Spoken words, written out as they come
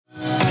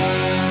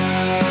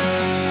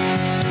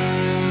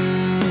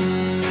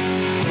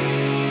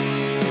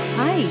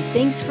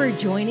Thanks for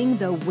joining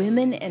the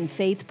Women and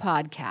Faith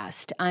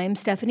podcast. I'm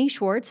Stephanie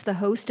Schwartz, the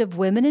host of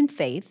Women and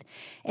Faith,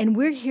 and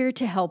we're here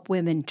to help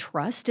women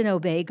trust and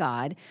obey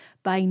God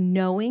by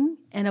knowing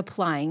and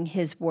applying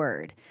His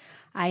Word.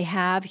 I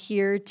have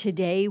here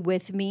today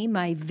with me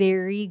my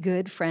very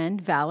good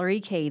friend,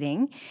 Valerie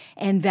Kading.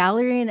 And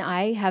Valerie and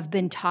I have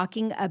been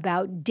talking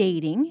about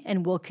dating,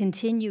 and we'll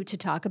continue to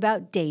talk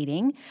about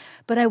dating.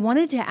 But I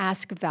wanted to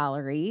ask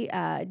Valerie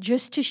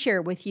just to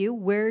share with you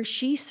where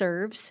she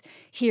serves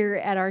here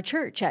at our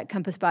church, at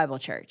Compass Bible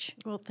Church.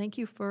 Well, thank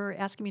you for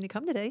asking me to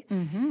come today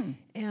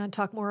and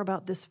talk more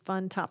about this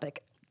fun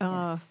topic.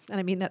 Yes. And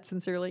I mean that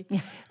sincerely.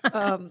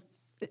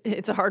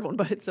 It's a hard one,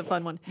 but it's a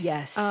fun one.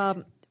 Yes.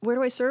 Where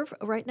do I serve?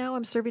 Right now,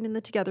 I'm serving in the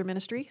Together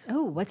ministry.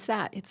 Oh, what's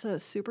that? It's a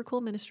super cool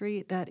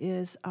ministry that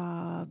is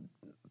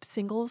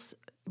singles,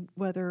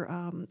 whether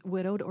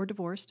widowed or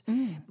divorced.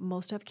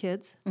 Most have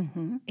kids.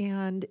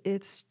 And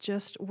it's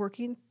just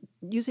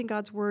using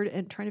God's word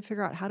and trying to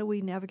figure out how do we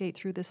navigate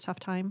through this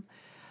tough time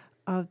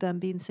of them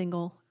being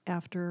single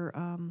after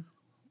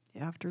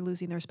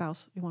losing their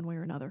spouse in one way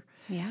or another.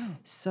 Yeah.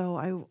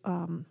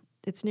 So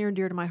it's near and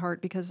dear to my heart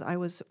because I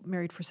was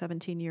married for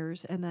 17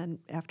 years, and then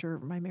after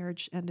my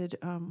marriage ended,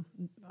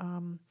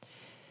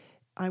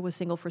 I was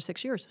single for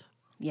 6 years.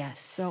 Yes.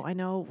 So I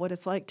know what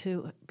it's like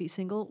to be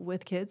single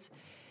with kids,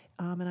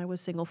 and I was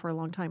single for a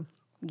long time.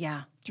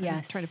 Yeah.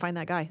 Trying to find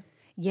that guy.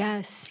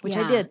 Yes. Which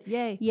yeah. I did.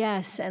 Yay.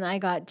 Yes. And I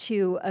got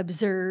to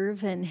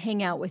observe and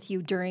hang out with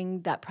you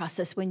during that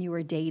process when you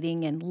were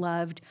dating, and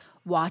loved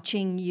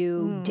watching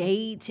you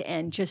date,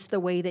 and just the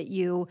way that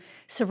you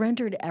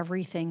surrendered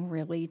everything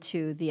really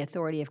to the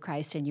authority of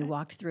Christ, and you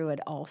walked through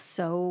it all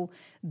so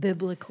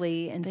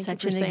biblically in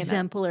such an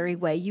exemplary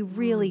way. You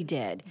really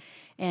did.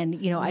 And,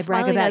 I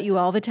brag about you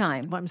all the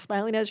time. Well, I'm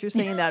smiling as you're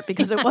saying that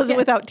because it wasn't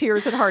without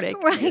tears and heartache.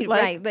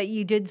 Right. But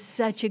you did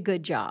such a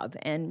good job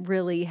and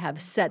really have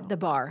set the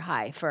bar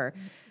high for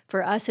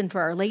us and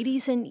for our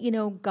ladies.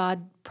 And,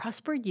 God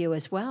prospered you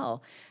as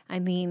well. I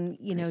mean,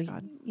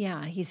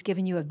 He's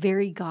given you a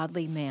very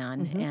godly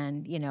man,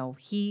 and,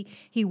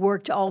 he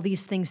worked all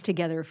these things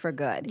together for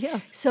good.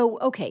 Yes. So,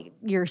 okay,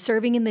 you're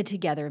serving in the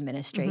Together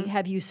ministry.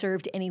 Have you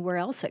served anywhere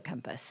else at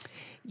Compass?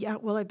 Yeah,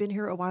 well, I've been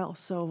here a while.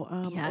 So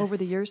over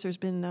the years, there's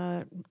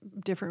been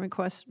different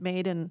requests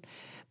made. And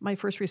my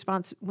first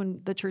response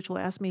when the church will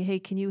ask me, hey,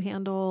 can you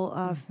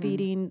handle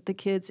feeding the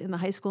kids in the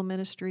high school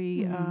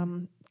ministry?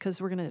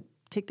 Because we're going to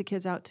take the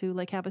kids out to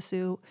Lake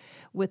Havasu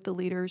with the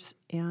leaders.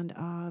 And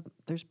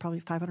there's probably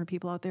 500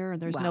 people out there,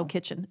 and there's no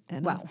kitchen.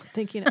 And I'm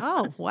thinking,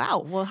 oh, wow,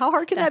 well, how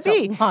hard can that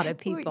be? That's a lot of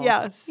people.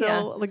 Yeah,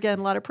 so again,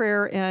 a lot of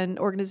prayer and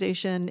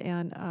organization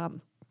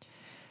and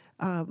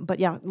but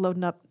yeah,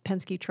 loading up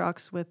Penske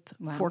trucks with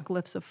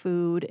forklifts of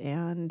food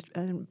and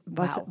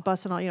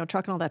busing all,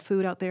 trucking all that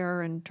food out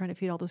there and trying to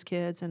feed all those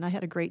kids. And I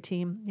had a great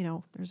team.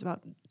 There's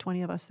about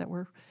 20 of us that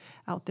were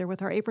out there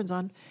with our aprons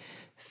on,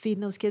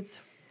 feeding those kids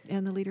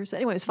and the leaders.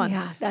 Anyway, it was fun.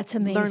 Yeah, that's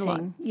amazing. Learned a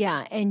lot.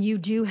 Yeah, and you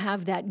do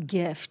have that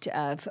gift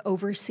of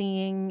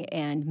overseeing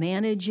and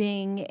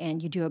managing,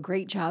 and you do a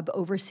great job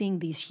overseeing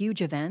these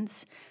huge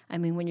events. I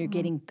mean, when you're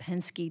getting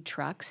Penske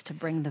trucks to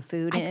bring the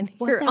food in,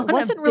 that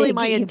wasn't really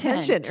my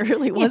intention. It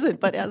really wasn't.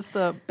 But as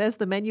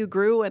the menu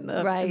grew and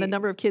the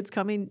number of kids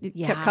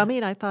kept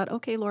coming, I thought,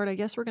 okay, Lord, I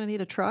guess we're going to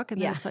need a truck. And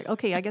then it's like,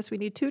 okay, I guess we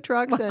need 2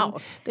 trucks, and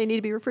they need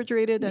to be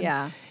refrigerated.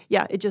 And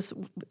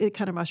it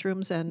kind of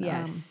mushrooms. And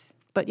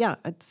but yeah,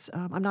 it's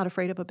I'm not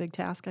afraid of a big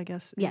task, I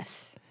guess.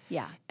 Yes.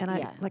 Yeah. And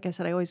like I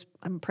said,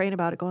 I'm praying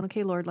about it, going,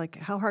 okay, Lord, like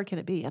how hard can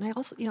it be? And I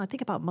also, I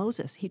think about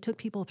Moses. He took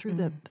people through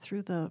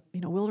the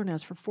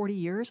wilderness for 40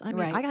 years. I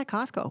mean, I got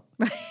Costco.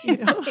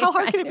 How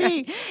hard can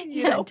it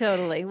be?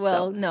 Totally.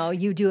 Well, no,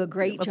 you do a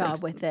great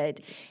job with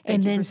it.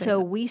 And then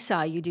we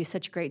saw you do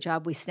such a great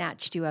job. We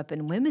snatched you up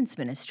in women's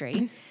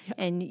ministry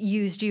and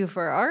used you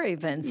for our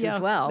events as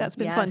well. That's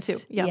been fun too.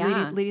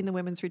 Yeah. Leading the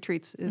women's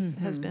retreats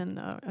has been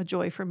a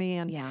joy for me.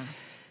 And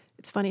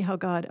it's funny how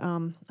God,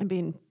 I'm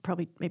being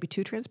probably maybe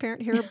too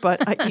transparent here,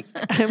 but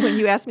when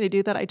you asked me to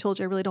do that, I told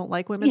you I really don't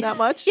like women that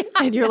much.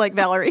 And you're like,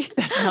 Valerie,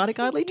 that's not a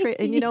godly trait.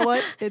 And you know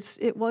what?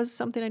 It was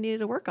something I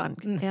needed to work on.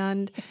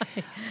 And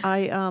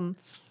I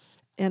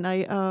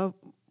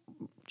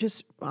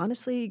just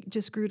honestly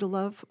just grew to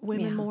love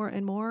women more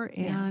and more,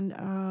 and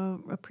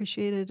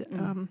appreciated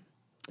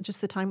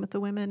just the time with the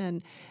women,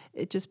 and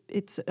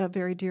it's a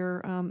very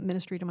dear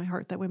ministry to my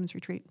heart, that women's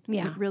retreat.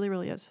 Yeah. It really,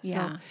 really is.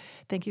 Yeah. So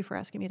thank you for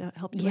asking me to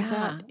help you with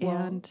that.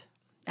 Well,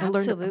 I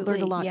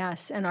learned a lot.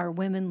 Yes, and our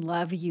women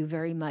love you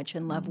very much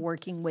and love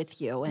working with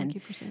you. Thank And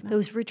you for saying that.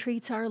 those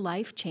retreats are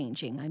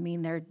life-changing. I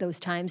mean, they're those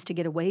times to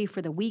get away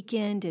for the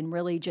weekend and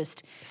really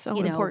just, So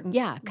important.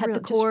 cut Really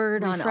the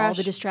cord just on all the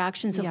refresh.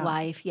 distractions of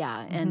life.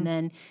 Yeah, and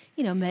then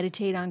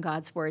meditate on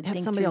God's word. Have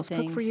think somebody through else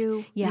things. cook for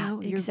you. Yeah,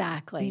 You're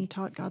exactly. being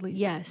taught godly.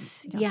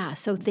 Yes. Yeah.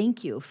 So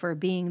thank you for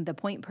being the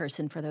point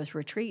person for those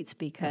retreats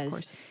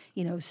because,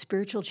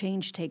 spiritual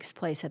change takes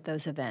place at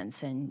those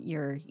events and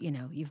you've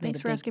made Thanks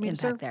a for big asking me to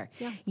impact serve. there.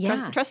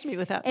 Yeah. Trust me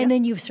with that. And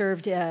then you've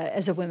served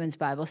as a women's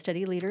Bible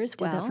study leader as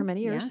well. Did that for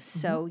many years. Yes.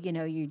 So,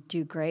 you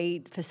do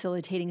great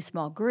facilitating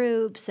small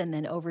groups and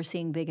then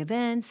overseeing big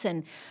events.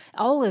 And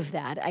all of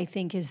that, I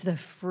think, is the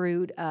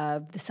fruit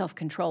of the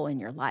self-control in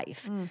your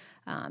life.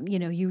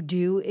 You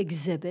do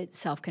exhibit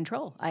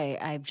self-control.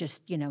 I've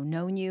just,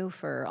 known you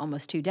for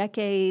almost 2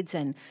 decades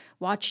and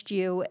watched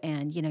you,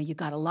 and, you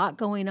got a lot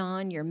going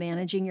on. You're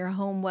managing your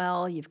home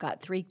well. You've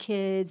got 3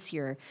 kids.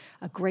 You're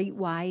a great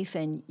wife,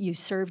 and you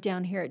serve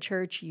down here at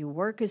church. You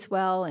work as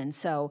well. And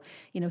so,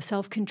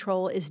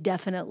 self-control is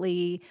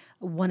definitely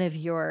one of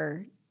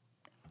your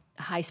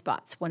high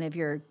spots, one of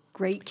your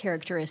great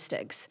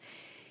characteristics.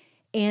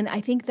 And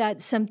I think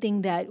that's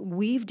something that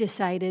we've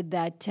decided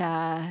that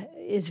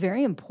is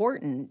very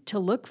important to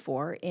look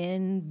for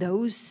in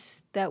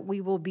those that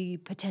we will be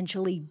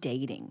potentially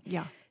dating.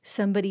 Yeah.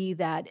 Somebody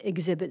that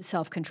exhibits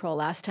self-control.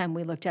 Last time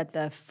we looked at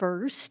the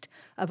first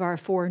of our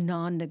 4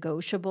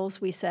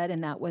 non-negotiables, we said,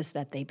 and that was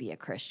that they be a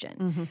Christian.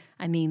 Mm-hmm.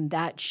 I mean,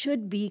 that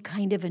should be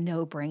kind of a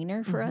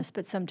no-brainer for us,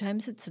 but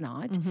sometimes it's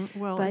not.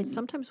 Well, and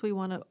sometimes we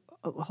want to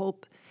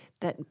hope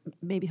that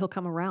maybe he'll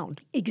come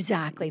around.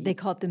 Exactly. They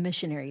call it the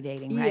missionary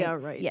dating, right? Yeah,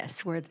 right.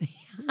 Yes, we're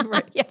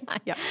Right.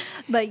 yeah.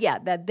 But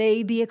that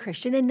they be a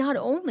Christian, and not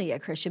only a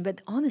Christian,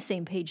 but on the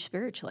same page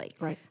spiritually.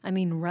 Right. I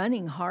mean,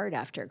 running hard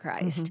after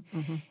Christ.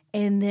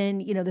 And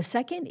then, the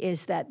second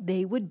is that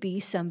they would be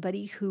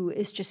somebody who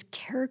is just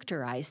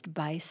characterized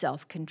by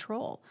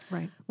self-control,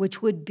 Right.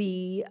 which would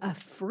be a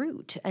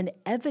fruit, an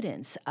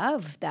evidence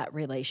of that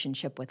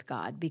relationship with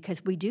God,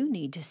 because we do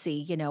need to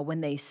see,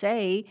 when they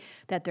say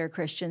that they're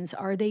Christians,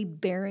 are they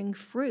bearing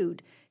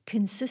fruit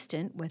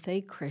consistent with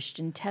a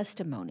Christian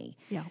testimony?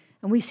 Yeah.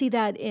 And we see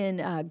that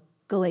in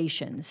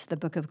Galatians, the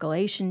book of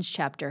Galatians,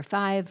 chapter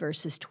 5,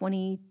 verses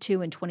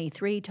 22 and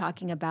 23,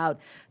 talking about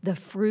the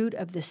fruit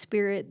of the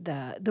Spirit,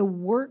 the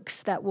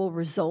works that will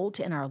result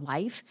in our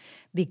life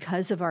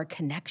because of our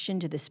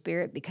connection to the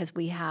Spirit, because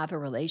we have a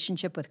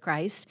relationship with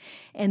Christ.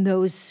 And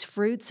those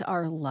fruits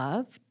are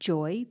love,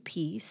 joy,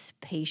 peace,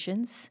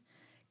 patience,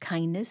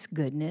 kindness,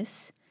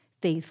 goodness,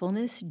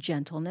 faithfulness,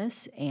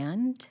 gentleness,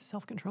 and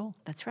self-control.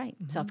 That's right,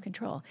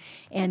 self-control.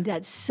 And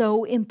that's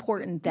so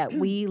important that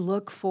we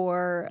look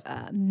for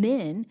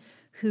men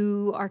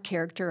who are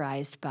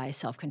characterized by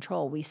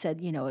self-control. We said,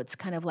 it's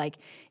kind of like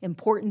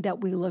important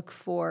that we look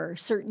for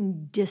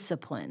certain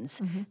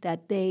disciplines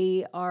that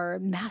they are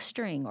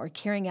mastering or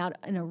carrying out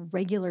on a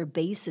regular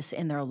basis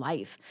in their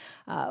life.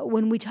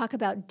 When we talk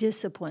about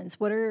disciplines,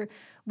 what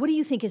do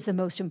you think is the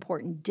most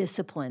important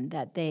discipline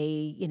that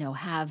they,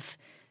 have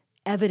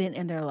evident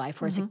in their life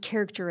or as a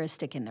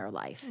characteristic in their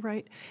life?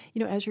 Right.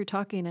 As you're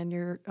talking and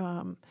you're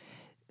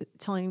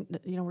telling,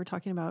 we're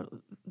talking about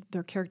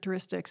their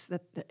characteristics,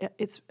 that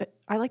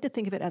I like to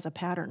think of it as a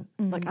pattern.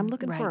 Like I'm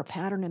looking for a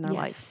pattern in their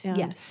life.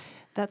 And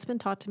that's been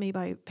taught to me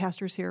by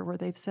pastors here where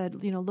they've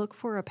said, look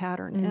for a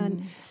pattern.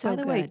 And by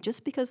the way,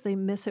 just because they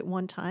miss it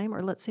one time,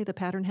 or let's say the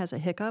pattern has a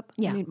hiccup,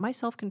 I mean, my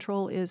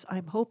self-control is,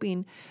 I'm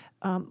hoping,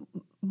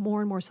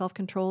 more and more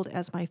self-controlled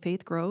as my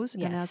faith grows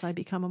and as I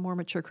become a more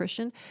mature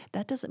Christian.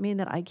 That doesn't mean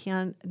that I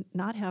can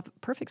not have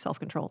perfect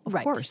self-control, of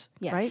course,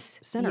 right?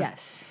 Sinner.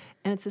 Yes.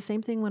 And it's the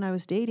same thing when I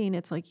was dating.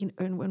 It's like,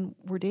 and when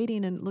we're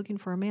dating and looking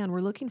for a man,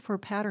 we're looking for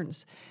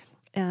patterns,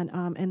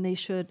 and they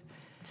should.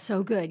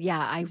 So good. Yeah,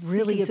 I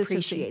really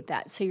appreciate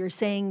that. So you're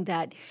saying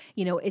that,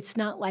 it's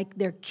not like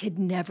there could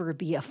never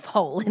be a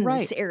fall in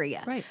this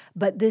area. Right.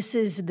 But this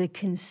is the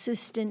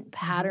consistent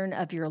pattern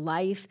of your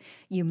life.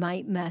 You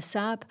might mess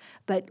up,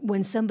 but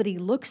when somebody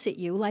looks at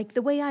you, like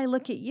the way I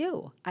look at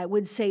you, I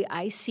would say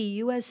I see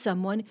you as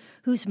someone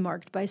who's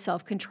marked by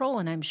self-control.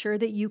 And I'm sure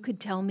that you could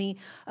tell me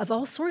of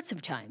all sorts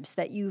of times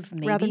that you've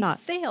maybe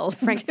failed.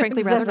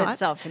 Frankly, rather not.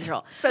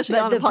 Self-control. Especially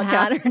but on a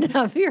podcast. The pattern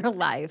of your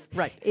life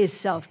is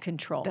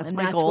self-control. That's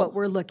That's what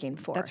we're looking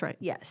for. That's right.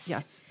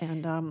 Yes.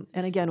 And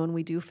again, when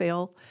we do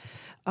fail,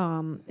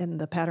 and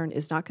the pattern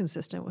is not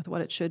consistent with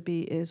what it should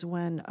be, is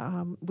when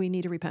we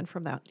need to repent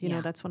from that.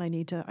 That's when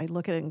I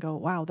look at it and go,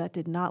 wow, that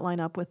did not line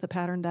up with the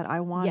pattern that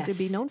I want to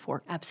be known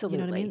for. Absolutely.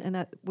 You know what I mean? And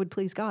that would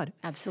please God.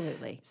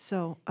 Absolutely.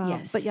 So,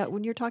 but yeah,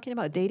 when you're talking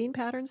about dating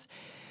patterns,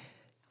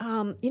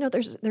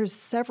 there's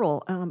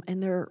several,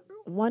 and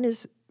one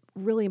is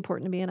really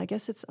important to me, and I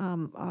guess it's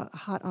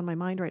hot on my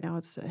mind right now.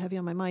 It's heavy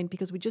on my mind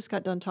because we just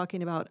got done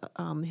talking about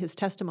his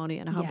testimony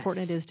and how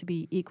important it is to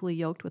be equally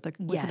yoked with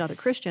another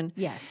Christian.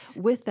 Yes.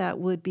 With that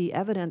would be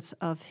evidence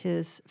of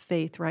his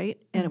faith, right?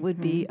 And it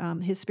would be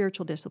his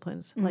spiritual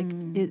disciplines. Like,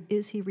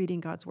 is he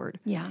reading God's word?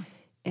 Yeah.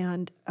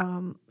 And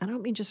I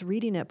don't mean just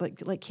reading it,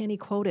 but like, can he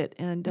quote it?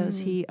 And does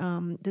he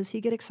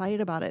get excited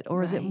about it?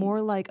 Or is it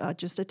more like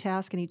just a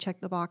task and he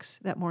checked the box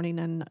that morning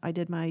and I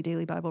did my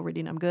daily Bible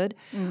reading, I'm good?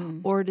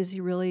 Or does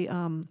he really,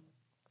 and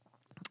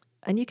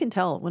you can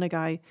tell when a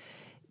guy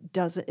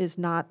is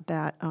not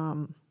that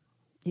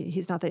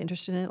he's not that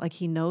interested in it. Like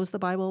he knows the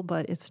Bible,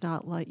 but it's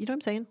not like, you know what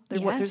I'm saying?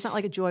 There's Yes. not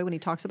like a joy when he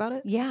talks about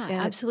it. Yeah, And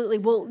absolutely.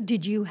 Well,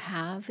 did you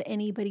have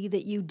anybody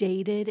that you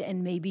dated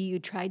and maybe you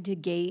tried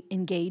to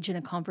engage in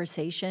a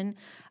conversation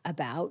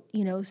about,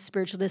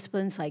 spiritual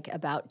disciplines, like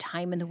about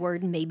time in the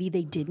Word, and maybe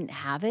they didn't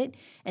have it,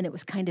 and it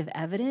was kind of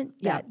evident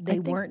that they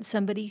weren't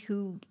somebody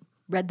who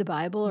read the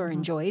Bible or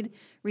enjoyed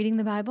reading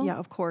the Bible? Yeah,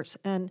 of course.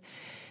 And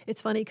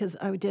it's funny because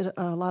I did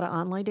a lot of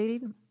online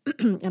dating,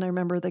 and I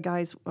remember the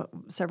guys,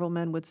 several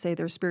men would say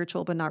they're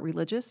spiritual but not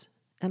religious,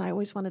 and I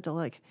always wanted to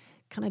like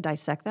kind of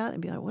dissect that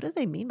and be like, what do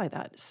they mean by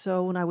that?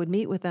 So when I would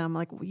meet with them,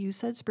 like, well, you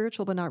said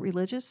spiritual but not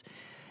religious,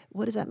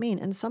 what does that mean?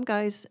 And some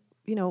guys,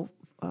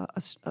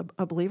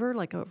 a believer,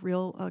 like a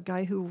real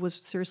guy who was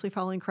seriously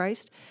following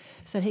Christ,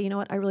 said, hey, you know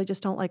what? I really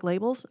just don't like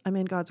labels. I'm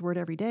in God's Word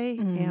every day.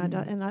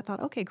 And I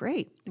thought, okay,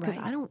 great, because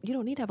you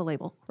don't need to have a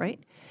label, right?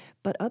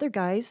 But other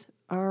guys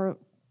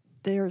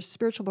they're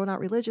spiritual but not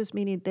religious,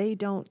 meaning they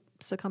don't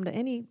succumb to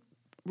any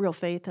real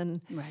faith. And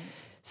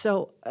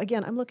so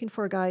again, I'm looking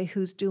for a guy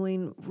who's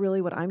doing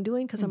really what I'm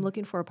doing, because I'm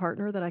looking for a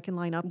partner that I can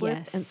line up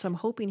with. And so I'm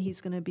hoping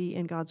he's going to be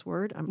in God's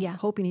Word. I'm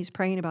hoping he's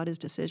praying about his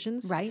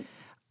decisions. Right.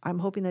 I'm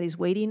hoping that he's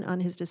waiting on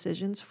his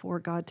decisions for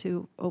God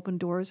to open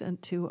doors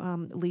and to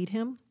lead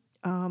him.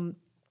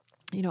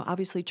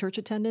 Obviously church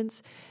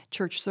attendance,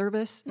 church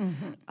service.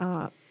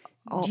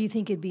 Do you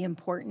think it'd be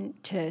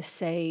important to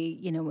say,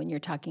 when you're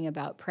talking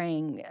about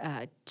praying,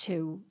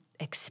 to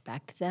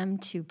expect them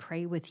to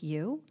pray with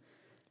you?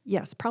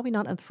 Yes, probably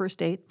not on the first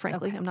date,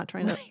 frankly. Okay. I'm not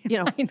trying to,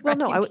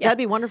 that'd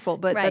be wonderful,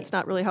 but that's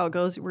not really how it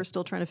goes. We're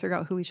still trying to figure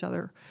out who each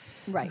other,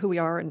 who we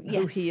are and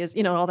who he is,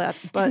 all that.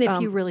 But and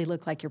if you really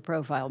look like your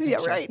profile picture.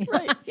 Yeah,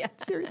 right. Yeah,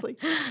 seriously.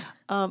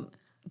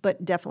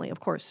 But definitely,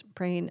 of course,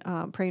 praying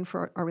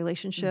for our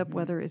relationship,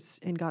 whether it's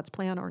in God's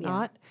plan or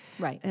not.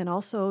 Right. And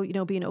also,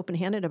 being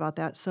open-handed about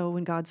that. So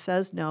when God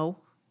says no,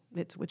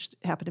 which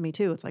happened to me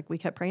too. It's like we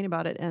kept praying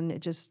about it, and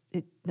it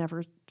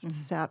never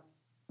sat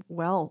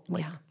well.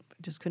 Like, I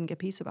just couldn't get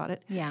peace about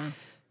it. Yeah.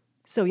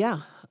 So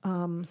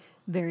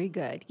very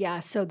good. Yeah.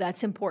 So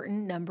that's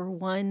important. Number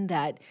one,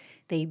 that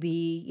they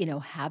be,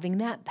 having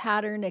that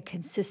pattern, a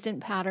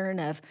consistent pattern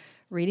of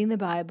reading the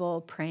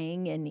Bible,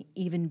 praying, and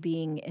even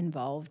being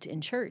involved in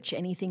church.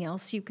 Anything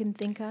else you can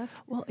think of?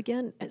 Well,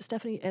 again,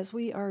 Stephanie, as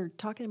we are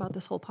talking about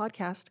this whole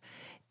podcast,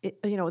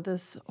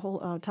 this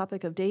whole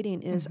topic of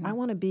dating is I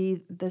want to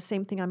be the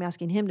same thing I'm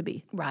asking him to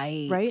be.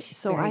 Right. Right.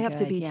 So Very I have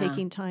good. to be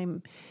taking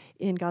time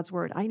in God's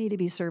Word. I need to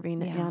be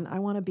serving, and I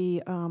want to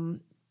be,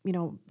 having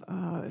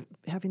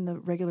the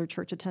regular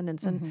church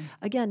attendance. And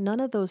again,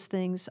 none of those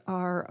things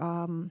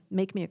are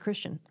make me a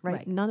Christian.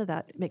 Right. None of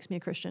that makes me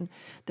a Christian.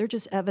 They're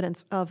just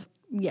evidence of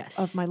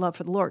my love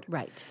for the Lord.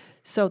 Right.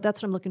 So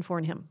that's what I'm looking for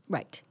in him.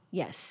 Right.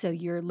 Yes. So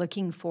you're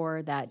looking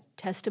for that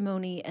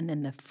testimony and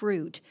then the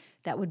fruit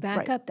that would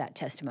back up that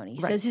testimony.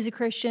 He says he's a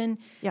Christian.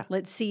 Yeah.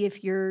 Let's see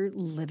if you're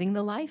living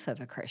the life of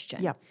a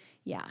Christian. Yeah.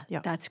 Yeah.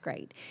 That's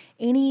great.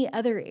 Any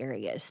other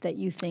areas that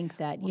you think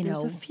that,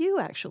 There's a few,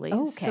 actually.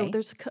 Okay. So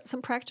there's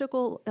some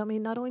practical,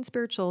 not only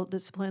spiritual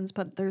disciplines,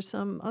 but there's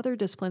some other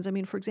disciplines.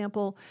 For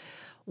example,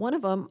 one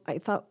of them I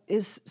thought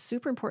is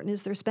super important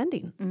is their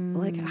spending.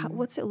 Like,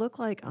 what's it look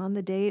like on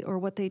the date, or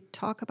what they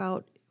talk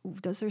about?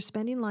 Does their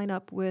spending line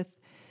up with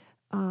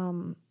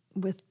I'm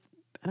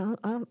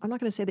not going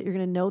to say that you're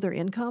going to know their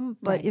income,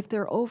 but if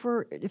they're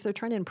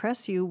trying to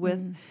impress you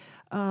with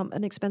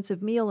an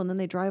expensive meal, and then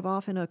they drive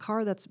off in a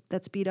car that's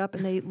beat up,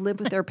 and they live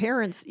with their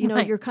parents,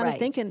 you're kind of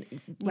thinking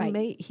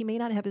he may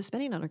not have his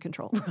spending under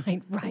control.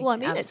 Right. Well,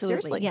 Absolutely. It's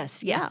seriously.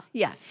 Yes.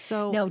 Yeah.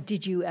 So no,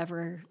 did you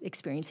ever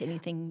experience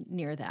anything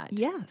near that?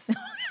 Yes.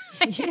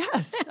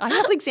 Yes. I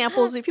have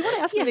examples. If you want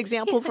to ask me an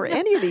example for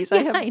any of these,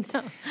 I have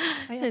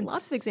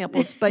lots of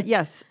examples. But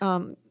yes,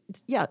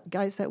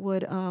 guys that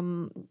would,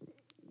 one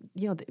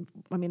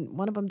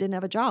of them didn't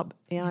have a job.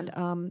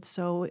 And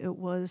so it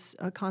was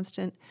a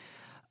constant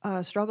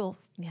struggle.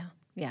 Yeah.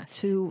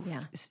 Yes.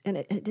 And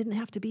it didn't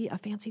have to be a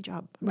fancy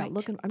job.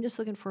 I'm just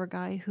looking for a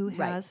guy who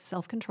has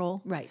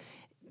self-control. Right.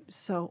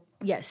 So.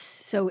 Yes.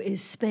 So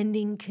is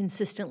spending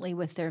consistently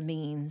with their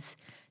means,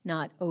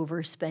 not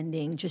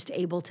overspending, just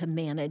able to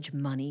manage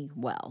money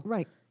well.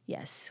 Right.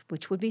 Yes,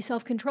 which would be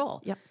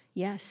self-control. Yep.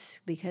 Yes,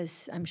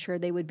 because I'm sure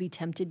they would be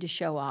tempted to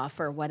show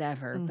off or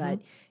whatever, but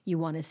you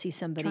want to see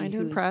somebody trying to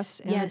who's impress.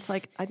 And it's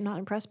like, I'm not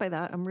impressed by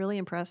that. I'm really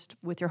impressed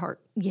with your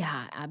heart.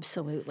 Yeah,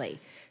 absolutely.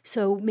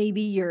 So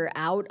maybe you're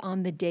out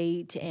on the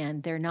date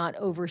and they're not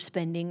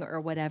overspending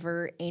or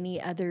whatever.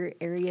 Any other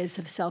areas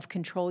of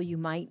self-control you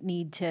might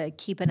need to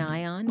keep an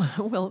eye on?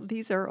 Well,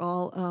 these are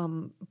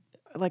all,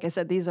 like I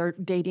said, these are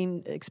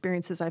dating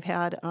experiences I've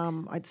had.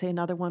 I'd say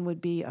another one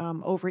would be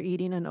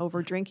overeating and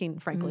over-drinking,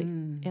 frankly.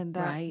 And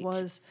that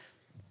was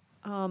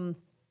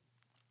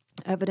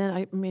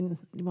evident.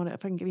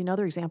 If I can give you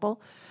another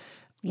example,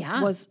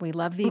 Yeah, we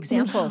love the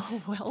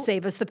examples.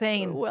 Save us the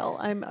pain. Well,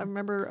 I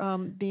remember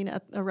being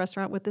at a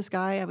restaurant with this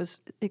guy. I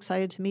was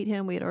excited to meet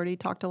him. We had already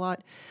talked a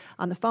lot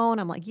on the phone.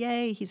 I'm like,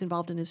 yay, he's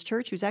involved in his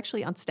church. He was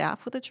actually on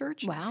staff with the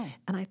church. Wow.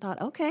 And I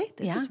thought, okay,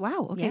 this is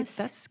wow. Okay, yes.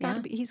 that's got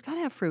to be, he's got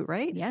to have fruit,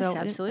 right? Yes, so,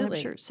 absolutely. And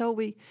I'm sure. So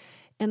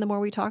and the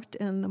more we talked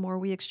and the more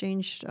we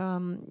exchanged,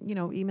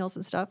 emails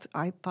and stuff,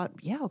 I thought,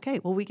 yeah, okay.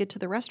 Well, we get to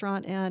the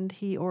restaurant and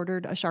he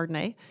ordered a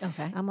Chardonnay.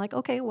 Okay. I'm like,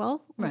 okay,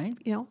 well, right.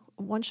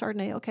 One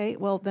Chardonnay. Okay.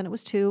 Well, then it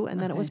was two and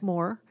then it was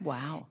more.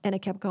 Wow. And it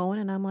kept going.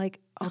 And I'm like,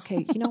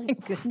 okay, my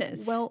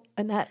goodness. Well,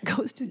 and that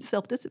goes to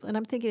self-discipline.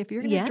 I'm thinking if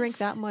you're going to drink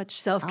that much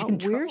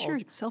self-control, where's your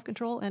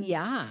self-control? And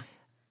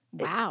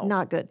wow.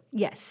 Not good.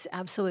 Yes,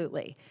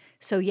 absolutely.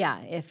 So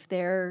if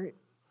they're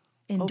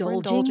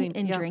indulging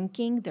in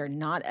drinking, they're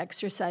not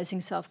exercising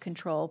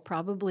self-control,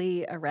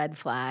 probably a red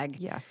flag.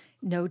 Yes.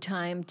 No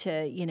time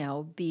to,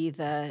 be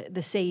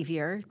the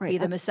savior, be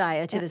the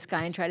Messiah to this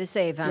guy and try to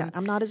save him. Yeah,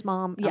 I'm not his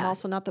mom. I'm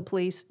also not the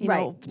police,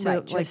 right.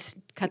 Just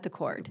cut the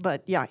cord.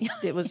 But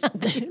it was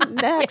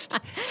next.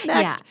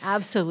 Yeah,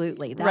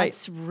 absolutely.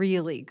 That's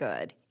really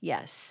good.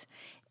 Yes.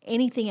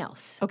 Anything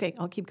else? Okay,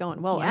 I'll keep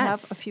going. Well, I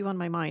have a few on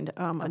my mind.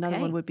 Another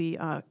one would be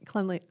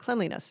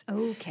cleanliness.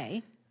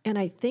 Okay. And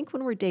I think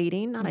when we're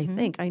dating,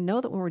 I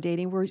know that when we're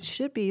dating, we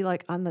should be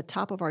like on the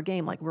top of our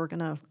game. Like we're going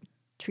to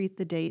treat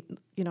the date,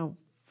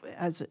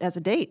 as a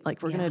date.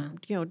 Like we're going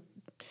to,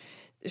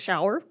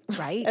 shower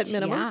right at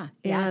minimum.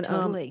 Yeah,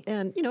 totally.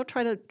 And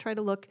try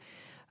to look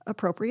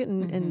appropriate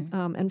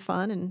and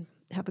fun and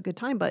have a good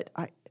time. But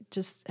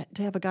just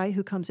to have a guy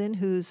who comes in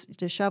who's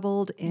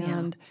disheveled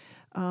and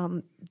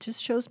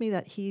just shows me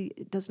that he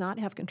does not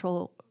have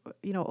control,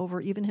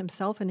 over even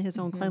himself and his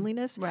own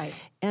cleanliness. Right.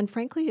 And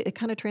frankly, it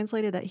kind of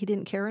translated that he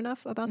didn't care enough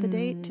about the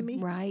date to me.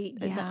 Right.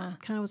 And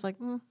that kind of was like,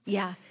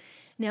 Yeah.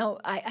 Now,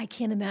 I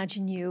can't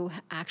imagine you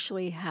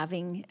actually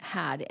having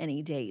had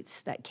any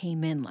dates that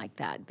came in like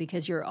that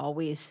because you're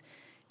always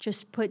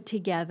just put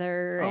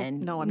together.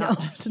 No, I'm not.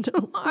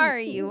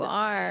 You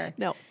are.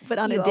 No, but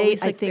on you a date,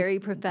 always I look think very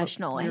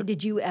professional. And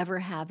did you ever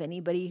have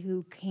anybody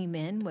who came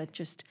in with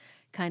just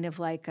kind of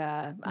like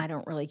I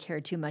don't really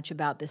care too much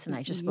about this, and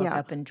I just woke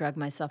up and drug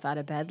myself out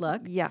of bed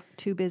look? Yeah,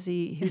 too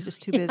busy. He was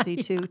just too busy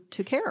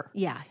to care.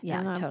 Yeah,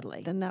 and,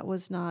 totally. Then that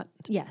was not.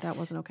 Yes, that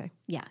wasn't okay.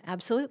 Yeah,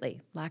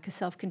 absolutely. Lack of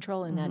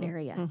self-control in that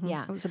area.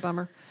 Yeah, it was a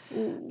bummer.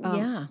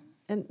 Yeah.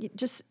 And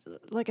just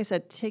like I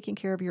said, taking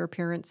care of your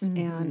appearance,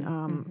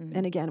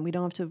 and again, we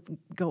don't have to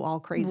go all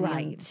crazy,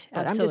 right?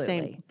 But I'm just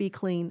saying, be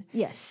clean.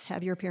 Yes.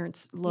 Have your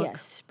appearance look.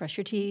 Yes. Brush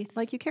your teeth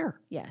like you care.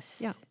 Yes.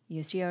 Yeah.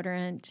 Use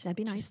deodorant. That'd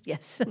be nice.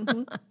 Yes.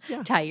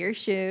 Tie your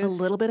shoes. A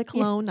little bit of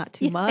cologne, not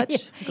too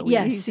much. Go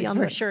yes, easy on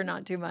for sure,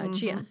 not too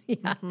much.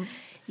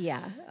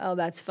 Yeah. Oh,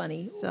 that's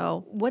funny.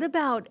 So, what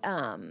about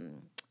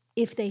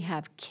if they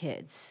have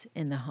kids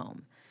in the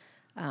home?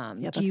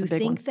 Do you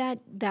think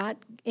that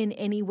in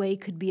any way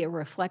could be a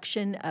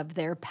reflection of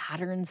their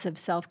patterns of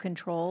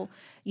self-control,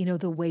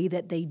 the way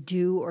that they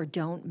do or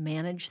don't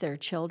manage their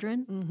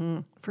children? Mm-hmm.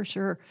 For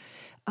sure.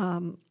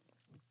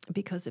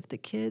 Because if the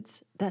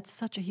kids, that's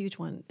such a huge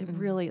one. It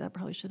really, that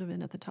probably should have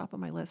been at the top of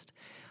my list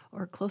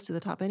or close to the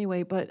top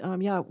anyway. But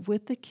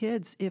with the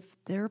kids, if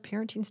their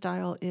parenting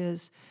style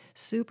is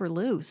super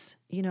loose,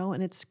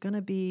 and it's going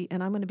to be,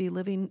 and I'm going to be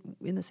living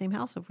in the same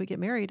house if we get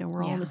married and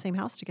we're all in the same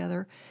house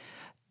together,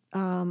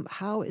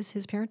 how is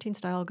his parenting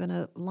style going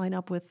to line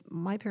up with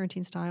my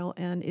parenting style,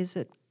 and is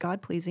it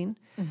God-pleasing?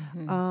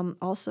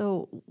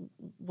 Also,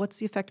 what's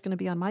the effect going to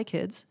be on my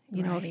kids?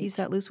 If he's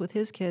that loose with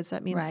his kids,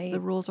 that means the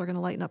rules are going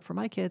to lighten up for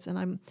my kids.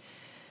 And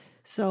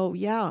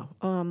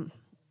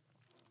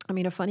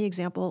a funny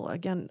example,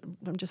 again,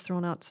 I'm just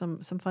throwing out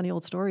some funny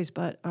old stories,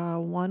 but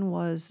one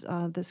was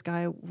this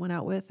guy went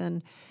out with,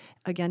 and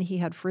again, he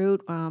had fruit.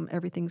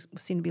 Everything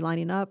seemed to be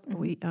lining up.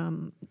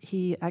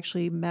 He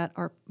actually met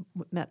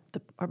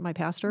my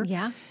pastor.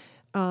 Yeah.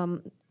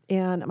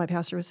 And my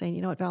pastor was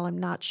saying, Val, I'm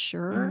not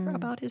sure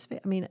about his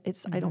faith. I mean,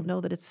 I don't know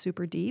that it's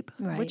super deep,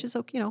 which is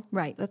okay.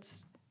 Right.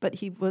 But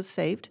he was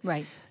saved.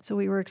 Right. So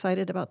we were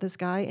excited about this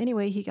guy.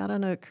 Anyway, he got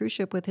on a cruise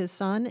ship with his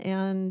son,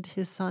 and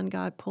his son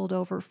got pulled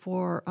over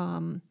for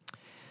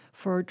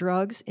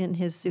drugs in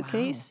his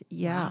suitcase. Wow.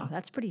 Yeah. Wow,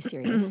 that's pretty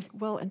serious.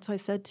 Well, and so I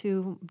said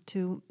to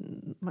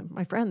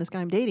my friend, this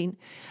guy I'm dating,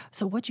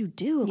 so what'd you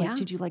do? Like,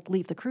 did you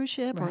leave the cruise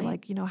ship or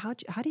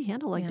how do you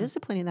handle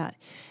disciplining that?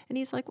 And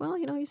he's like, well,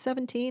 he's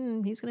 17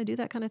 and he's going to do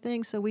that kind of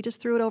thing. So we just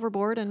threw it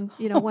overboard and,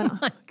 went. Oh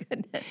my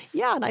goodness.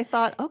 Yeah. And I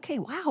thought, okay,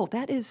 wow,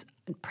 that is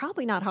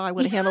probably not how I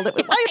would have handled it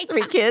with my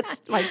three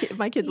kids. My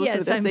kids listen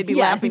to this, they'd be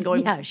laughing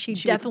going, she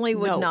definitely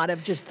would not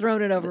have just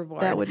thrown it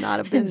overboard. That would not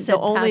have been the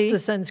only.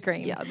 Pass the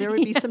sunscreen. Yeah, there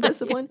would be some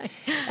discipline.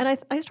 And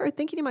I started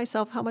thinking to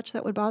myself how much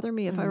that would bother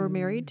me if I were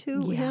married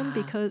to him,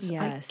 because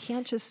I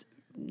can't just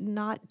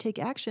not take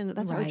action.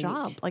 That's our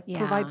job.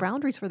 Provide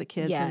boundaries for the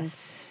kids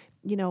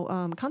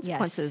and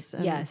consequences.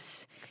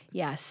 Yes.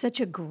 Yeah, such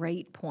a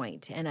great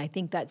point. And I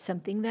think that's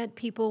something that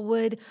people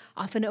would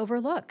often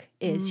overlook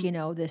is,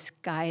 this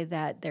guy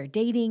that they're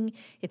dating,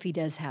 if he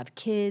does have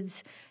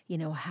kids,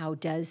 how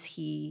does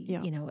he,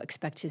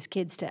 expect his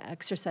kids to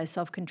exercise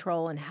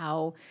self-control, and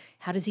how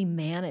does he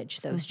manage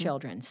those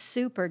children?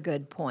 Super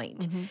good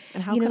point.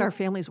 And how can our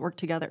families work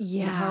together?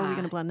 Yeah. How are we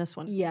going to blend this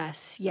one?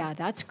 Yes. So. Yeah,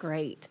 that's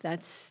great.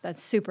 That's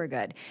super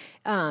good.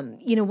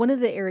 One of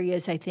the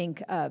areas I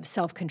think of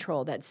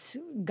self-control that's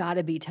got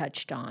to be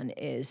touched on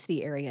is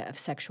the area of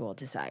sexual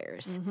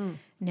desires.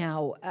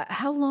 Now,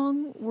 how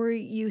long were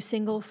you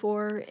single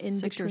for in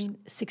 6 years.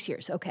 6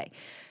 years. Okay.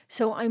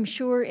 So I'm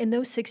sure in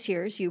those 6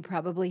 years, you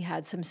probably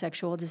had some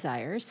sexual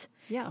desires.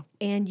 Yeah.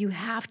 And you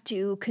have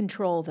to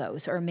control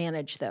those or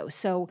manage those.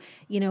 So,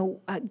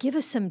 give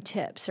us some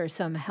tips or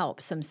some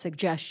help, some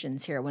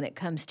suggestions here when it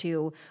comes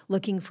to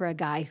looking for a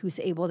guy who's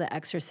able to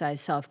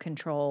exercise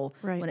self-control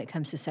when it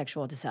comes to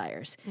sexual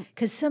desires.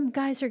 Because some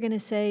guys are going to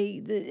say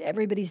that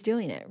everybody's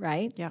doing it,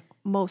 right? Yeah.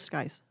 Most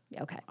guys.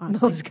 Okay.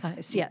 Honestly. Most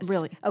guys, yes.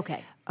 Really.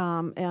 Okay.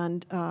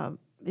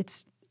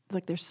 It's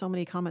like there's so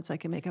many comments I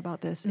can make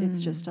about this. It's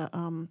just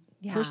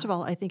first of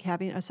all, I think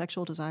having a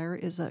sexual desire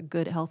is a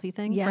good, healthy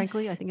thing. Yes.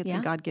 Frankly, I think it's a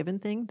God-given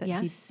thing that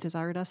He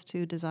desired us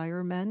to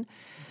desire men.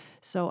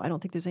 So I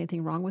don't think there's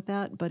anything wrong with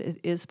that, but it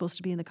is supposed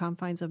to be in the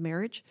confines of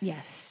marriage.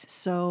 Yes.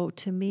 So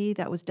to me,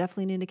 that was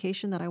definitely an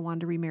indication that I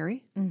wanted to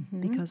remarry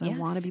because I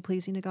want to be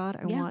pleasing to God.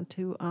 I want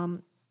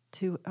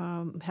to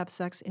have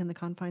sex in the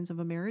confines of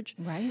a marriage.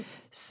 Right.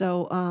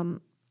 So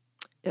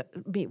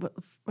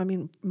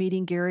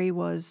meeting Gary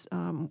was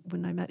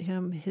when I met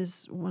him.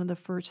 One of the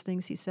first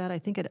things he said, I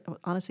think it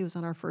honestly was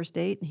on our first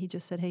date, and he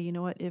just said, "Hey, you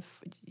know what? If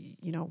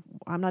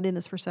I'm not in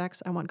this for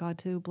sex, I want God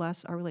to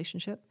bless our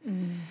relationship,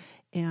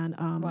 and and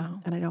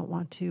I don't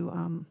want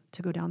to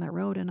go down that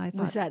road." And I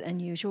thought, was that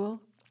unusual?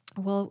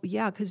 Well,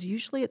 yeah, because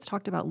usually it's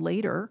talked about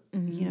later,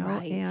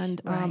 Right, and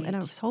I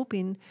was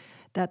hoping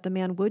that the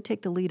man would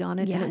take the lead on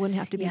it, and it wouldn't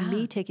have to be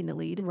me taking the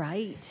lead,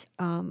 right?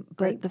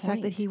 But the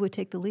fact that he would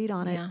take the lead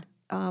on it.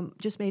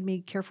 Just made me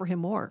care for him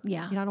more.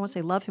 Yeah. I don't want to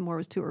say love him more. It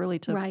was too early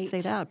to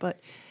say that.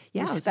 But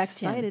I was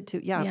excited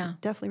to. Yeah,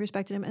 definitely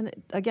respected him. And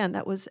again,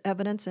 that was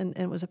evidence and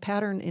it was a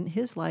pattern in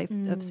his life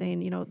of saying,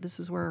 this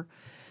is where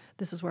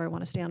I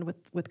want to stand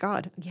with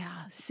God. Yeah,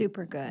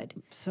 super good.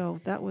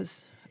 So that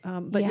was, I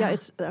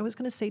was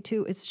going to say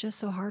too, it's just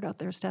so hard out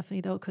there,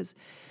 Stephanie, though, because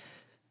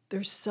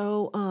there's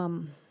so,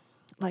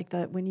 like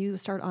that when you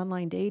start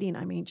online dating,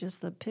 I mean,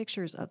 just the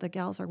pictures of the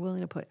gals are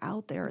willing to put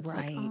out there. It's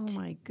like, oh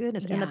my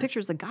goodness. And the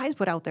pictures the guys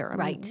put out there.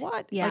 I mean,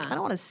 what? Yeah. Like, I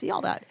don't want to see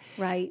all that.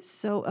 Right.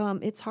 So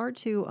it's hard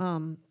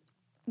to...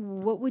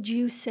 What would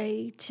you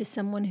say to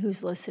someone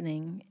who's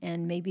listening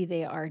and maybe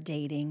they are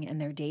dating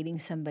and they're dating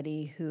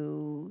somebody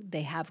who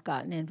they have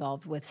gotten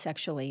involved with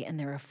sexually and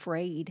they're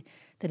afraid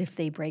that if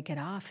they break it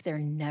off, they're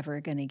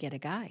never going to get a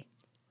guy?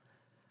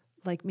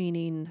 Like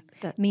meaning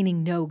that...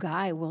 Meaning no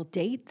guy will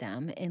date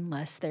them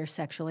unless they're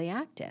sexually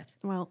active.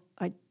 Well,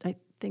 I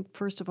think,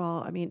 first of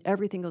all, I mean,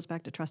 everything goes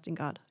back to trusting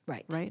God.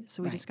 Right. Right?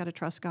 So we just got to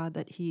trust God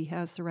that He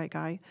has the right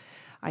guy.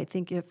 I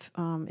think if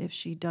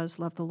she does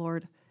love the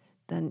Lord,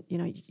 then,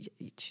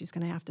 she's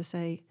going to have to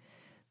say,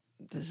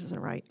 this isn't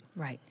right.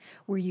 Right.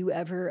 Were you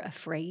ever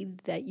afraid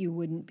that you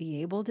wouldn't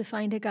be able to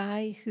find a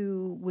guy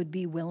who would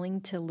be willing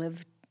to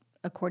live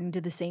according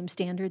to the same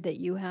standard that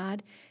you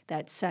had,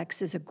 that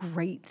sex is a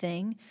great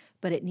thing,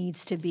 but it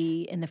needs to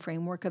be in the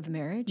framework of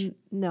marriage?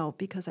 No,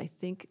 because I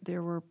think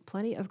there were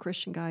plenty of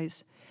Christian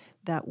guys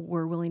that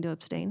were willing to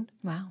abstain.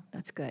 Wow,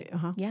 that's good.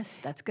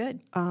 Yes, that's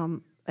good.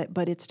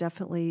 But it's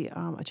definitely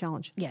a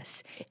challenge.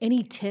 Yes.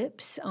 Any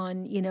tips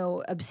on,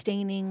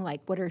 abstaining?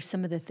 Like, what are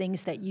some of the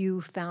things that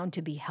you found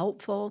to be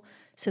helpful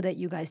so that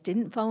you guys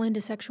didn't fall into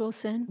sexual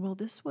sin? Well,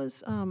 this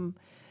was...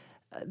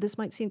 this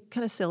might seem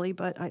kind of silly,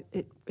 but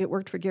it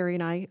worked for Gary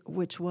and I,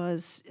 which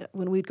was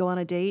when we'd go on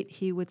a date,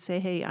 he would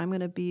say, "Hey, I'm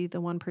going to be the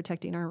one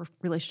protecting our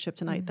relationship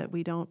tonight, that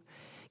we don't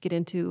get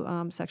into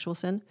sexual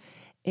sin."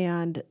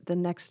 And the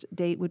next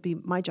date would be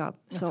my job.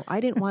 So I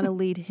didn't want to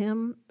lead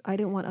him. I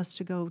didn't want us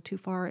to go too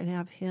far and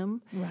have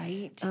him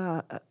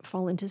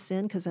fall into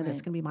sin, because then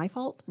it's going to be my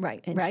fault. Right.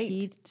 And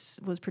he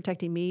was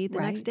protecting me the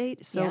next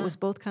date. So it was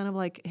both kind of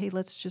like, hey,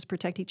 let's just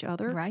protect each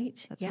other.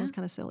 Right. That sounds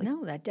kind of silly.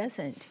 No, that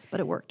doesn't. But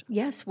it worked.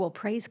 Yes. Well,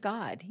 praise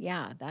God.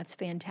 Yeah, that's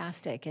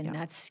fantastic. And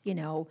that's,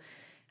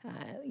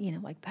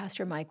 like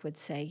Pastor Mike would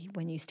say,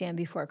 when you stand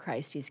before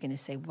Christ, He's going to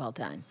say, well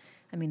done.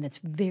 I mean, that's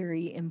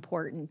very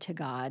important to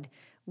God,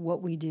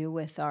 what we do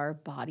with our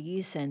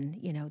bodies, and,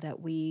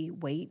 that we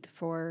wait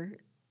for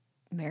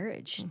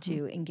marriage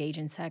to engage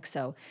in sex.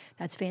 So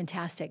that's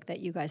fantastic that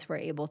you guys were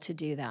able to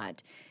do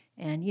that.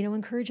 And,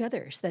 encourage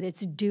others that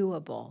it's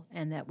doable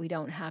and that we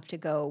don't have to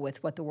go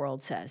with what the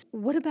world says.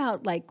 What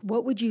about,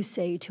 what would you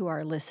say to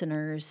our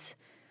listeners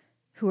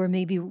who are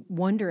maybe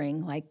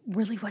wondering,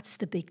 really, what's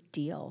the big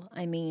deal?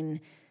 I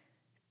mean,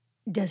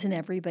 doesn't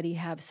everybody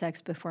have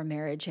sex before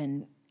marriage?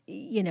 And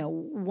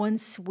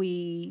once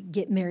we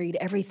get married,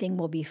 everything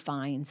will be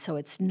fine. So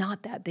it's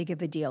not that big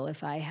of a deal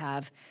if I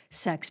have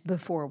sex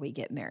before we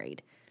get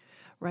married.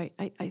 Right.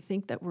 I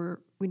think that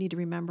we need to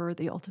remember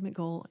the ultimate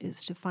goal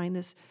is to find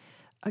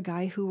a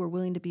guy who we're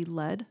willing to be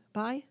led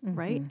by,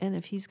 right? And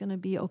if he's going to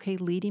be okay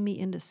leading me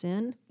into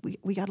sin,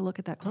 we got to look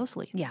at that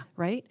closely. Yeah.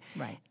 Right.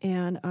 Right.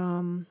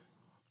 And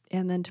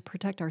then to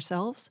protect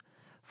ourselves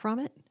from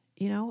it,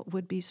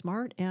 would be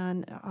smart.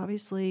 And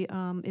obviously,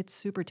 it's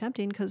super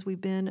tempting because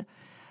we've been,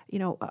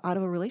 out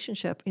of a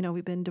relationship.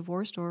 We've been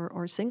divorced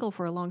or single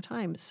for a long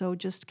time. So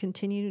just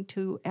continue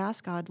to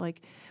ask God,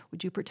 like,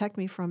 would you protect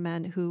me from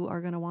men who are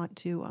going to want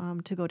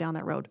to go down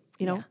that road?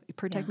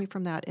 Protect me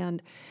from that,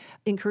 and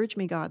encourage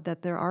me, God,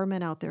 that there are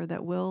men out there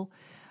that will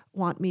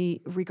want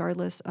me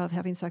regardless of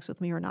having sex with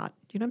me or not.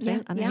 You know what I'm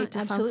saying? And I hate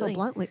to sound so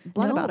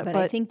blunt about it, but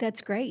I think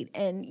that's great.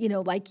 And,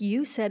 like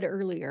you said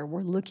earlier,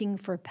 we're looking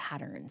for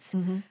patterns,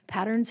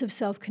 patterns of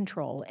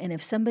self-control. And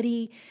if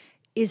somebody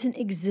isn't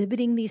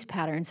exhibiting these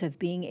patterns of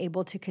being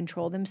able to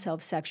control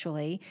themselves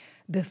sexually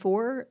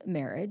before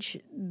marriage,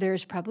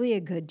 there's probably a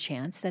good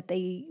chance that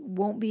they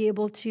won't be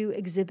able to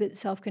exhip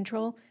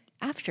self-control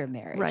after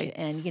marriage. Right.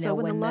 And, so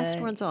when the lust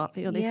runs off,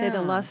 they say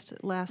the lust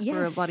lasts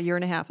for about a year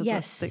and a half is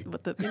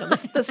what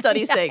the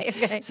studies say.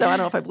 Okay. So I don't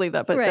know if I believe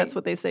that, but that's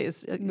what they say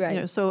is,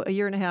 so a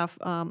year and a half.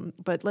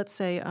 But let's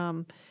say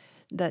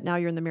that now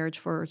you're in the marriage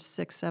for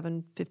 6,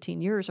 7,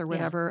 15 years or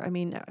whatever. I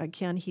mean,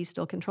 can he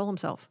still control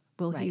himself?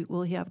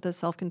 Will he have the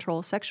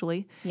self-control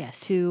sexually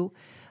to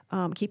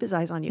keep his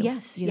eyes on you?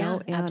 Yes.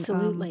 And,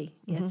 absolutely.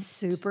 It's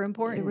super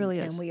important. It really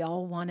is. And we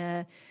all want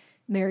to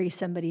marry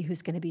somebody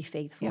who's going to be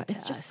faithful to us.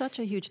 It's just such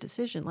a huge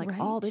decision. Like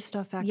all this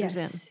stuff factors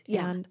in.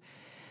 Yeah. And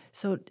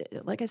so,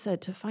 like I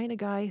said, to find a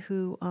guy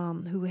who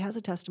has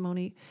a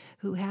testimony,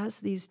 who has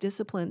these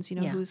disciplines,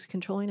 who's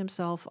controlling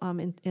himself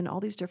in all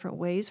these different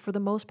ways, for the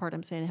most part,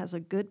 I'm saying, has a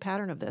good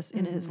pattern of this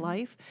in his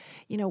life,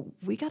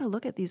 we got to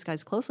look at these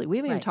guys closely. We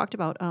haven't even talked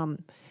about,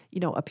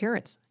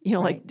 appearance.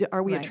 Like,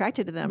 are we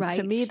attracted to them? Right.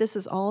 To me, this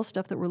is all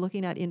stuff that we're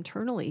looking at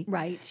internally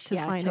to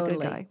find a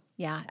good guy.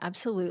 Yeah,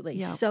 absolutely.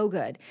 Yeah. So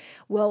good.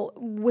 Well,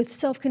 with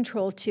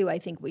self-control too, I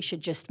think we should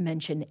just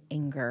mention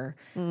anger.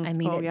 I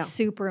mean, it's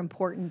super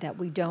important that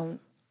we don't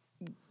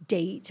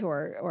date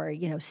or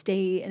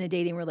stay in a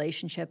dating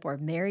relationship or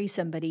marry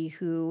somebody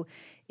who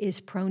is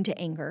prone to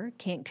anger,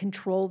 can't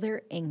control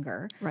their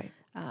anger. Right.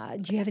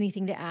 Do you have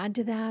anything to add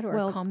to that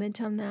or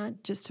comment on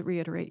that? Just to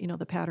reiterate,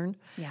 the pattern.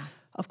 Yeah.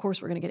 Of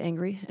course, we're going to get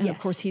angry, and of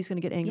course, he's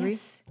going to get angry.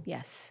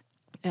 Yes.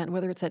 And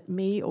whether it's at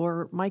me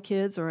or my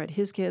kids or at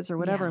his kids or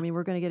whatever, I mean,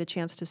 we're going to get a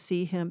chance to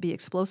see him be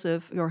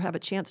explosive or have a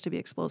chance to be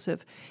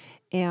explosive.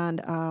 And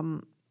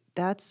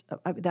that's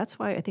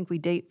why I think we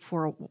date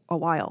for a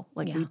while.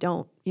 Like we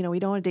don't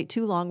want to date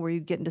too long where you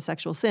get into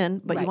sexual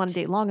sin, but you want to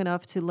date long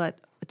enough to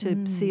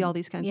see all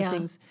these kinds of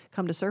things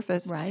come to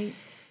surface. Right.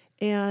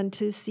 And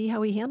to see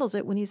how he handles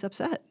it when he's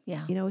upset.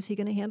 Yeah. Is he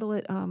going to handle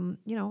it, and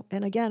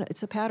again,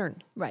 it's a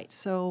pattern. Right.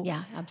 So.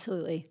 Yeah,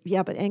 absolutely.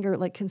 Yeah, but anger,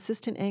 like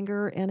consistent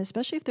anger, and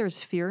especially if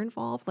there's fear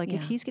involved, like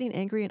if he's getting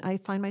angry and I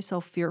find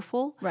myself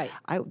fearful,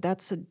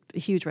 that's a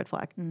huge red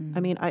flag.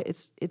 I mean,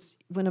 it's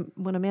when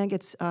a man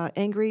gets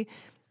angry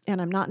and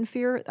I'm not in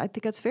fear, I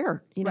think that's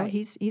fair.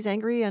 He's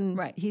angry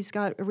and he's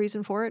got a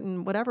reason for it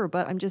and whatever,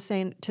 but I'm just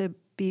saying to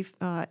be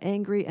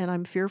angry and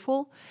I'm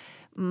fearful,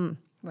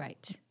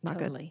 right. Not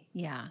totally.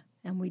 Good. Yeah.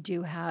 And we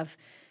do have,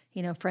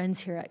 friends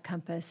here at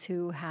Compass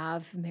who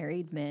have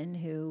married men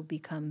who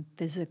become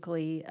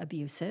physically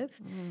abusive,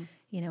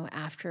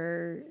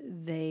 after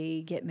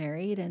they get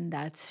married, and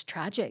that's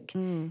tragic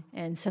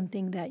and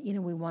something that,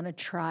 we want to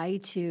try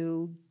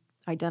to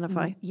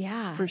identify.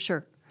 For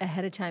sure.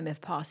 Ahead of time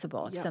if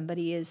possible, if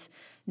somebody is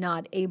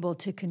not able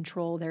to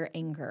control their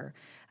anger.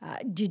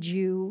 Did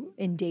you,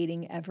 in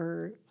dating,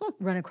 ever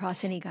run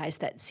across any guys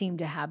that seem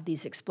to have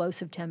these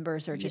explosive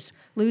tempers or just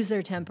lose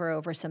their temper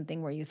over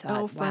something where you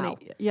thought, funny. Wow.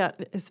 Yeah,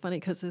 it's funny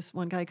because this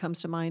one guy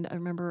comes to mind. I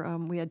remember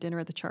we had dinner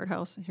at the Chart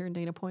House here in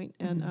Dana Point,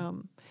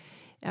 and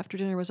after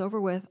dinner was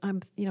over with,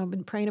 I've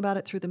been praying about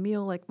it through the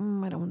meal, like,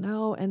 I don't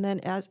know. And then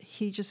as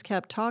he just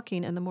kept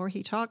talking, and the more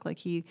he talked, like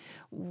he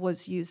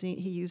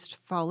used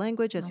foul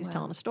language as he's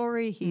telling a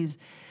story. He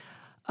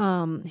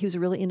was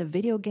really into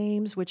video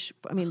games, which,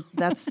 I mean,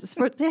 that's,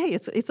 hey,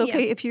 it's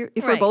okay if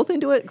we're both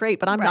into it, great,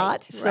 but I'm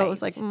not. So it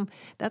was like,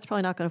 that's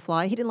probably not going to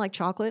fly. He didn't like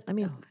chocolate. I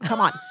mean, come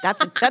on,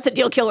 that's a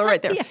deal killer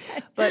right there.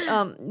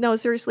 But no,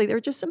 seriously, there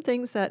were just some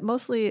things that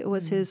mostly it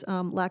was his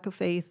lack of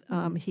faith.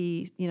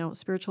 He,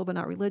 spiritual but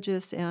not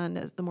religious, and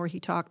the more he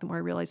talked, the more I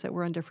realized that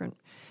we're in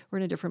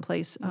a different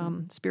place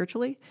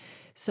spiritually.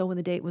 So when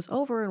the date was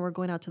over and we're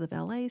going out to the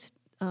valet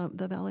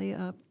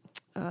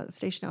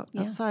station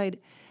outside.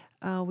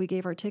 We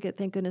gave our ticket.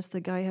 Thank goodness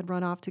the guy had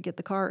run off to get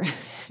the car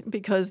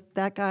because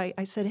that guy,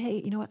 I said, hey,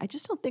 you know what? I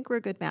just don't think we're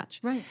a good match.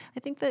 Right. I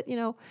think that,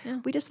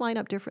 we just line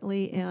up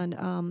differently.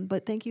 And,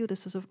 but thank you.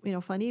 This was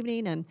a fun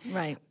evening and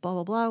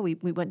blah, blah, blah. We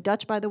went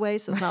Dutch, by the way.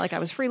 So it's not like I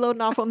was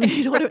freeloading off on him.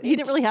 He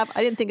didn't really have,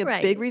 I didn't think a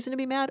big reason to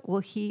be mad. Well,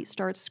 he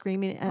starts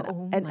screaming.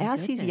 And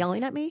as he's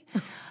yelling at me,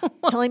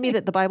 telling me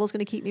that the Bible's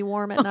going to keep me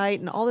warm at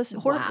night and all this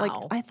horrible, like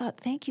I thought,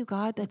 thank you,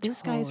 God, that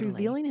this guy is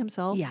revealing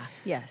himself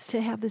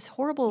to have this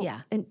horrible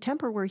and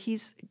temper where he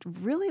he's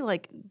really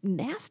like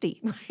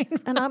nasty.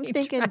 And I'm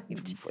thinking,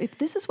 if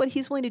this is what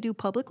he's willing to do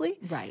publicly,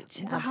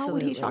 how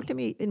would he talk to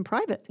me in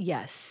private?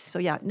 Yes. So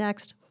yeah,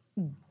 next.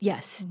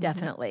 Yes,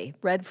 definitely.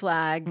 Red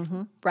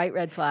flag, bright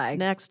red flag.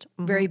 Next.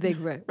 Very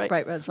big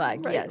bright red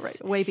flag. Yes.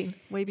 Right. Waving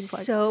flag.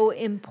 So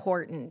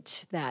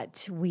important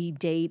that we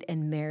date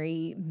and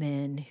marry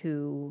men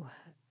who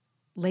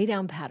lay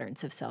down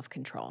patterns of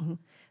self-control.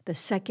 The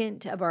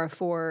second of our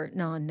 4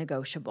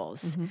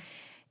 non-negotiables.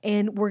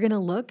 And we're going to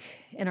look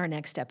in our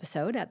next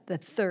episode at the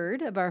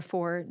third of our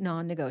 4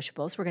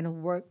 non-negotiables. We're going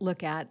to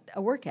look at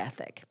a work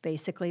ethic.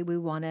 Basically, we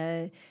want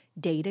to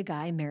date a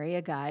guy, marry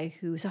a guy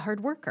who's a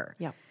hard worker.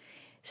 Yeah.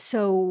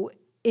 So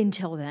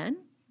until then,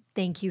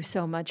 thank you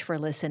so much for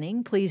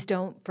listening. Please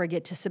don't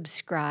forget to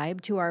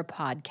subscribe to our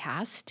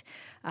podcast.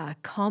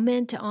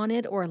 Comment on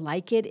it or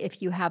like it if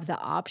you have the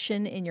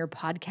option in your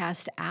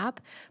podcast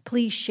app.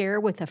 Please share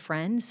with a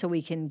friend so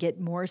we can get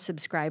more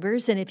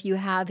subscribers. And if you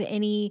have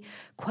any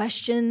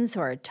questions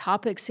or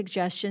topic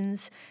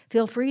suggestions,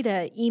 feel free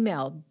to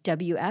email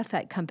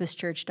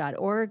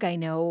wf@compasschurch.org. I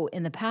know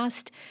in the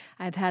past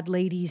I've had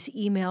ladies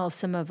email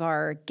some of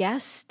our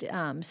guests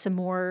some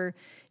more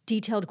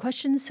detailed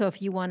questions. So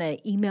if you want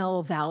to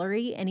email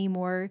Valerie any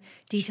more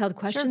detailed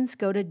questions,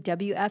 go to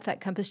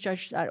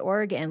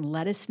wf@compasschurch.org and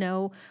let us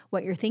know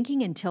what you're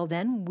thinking. Until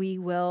then, we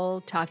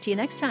will talk to you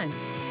next time.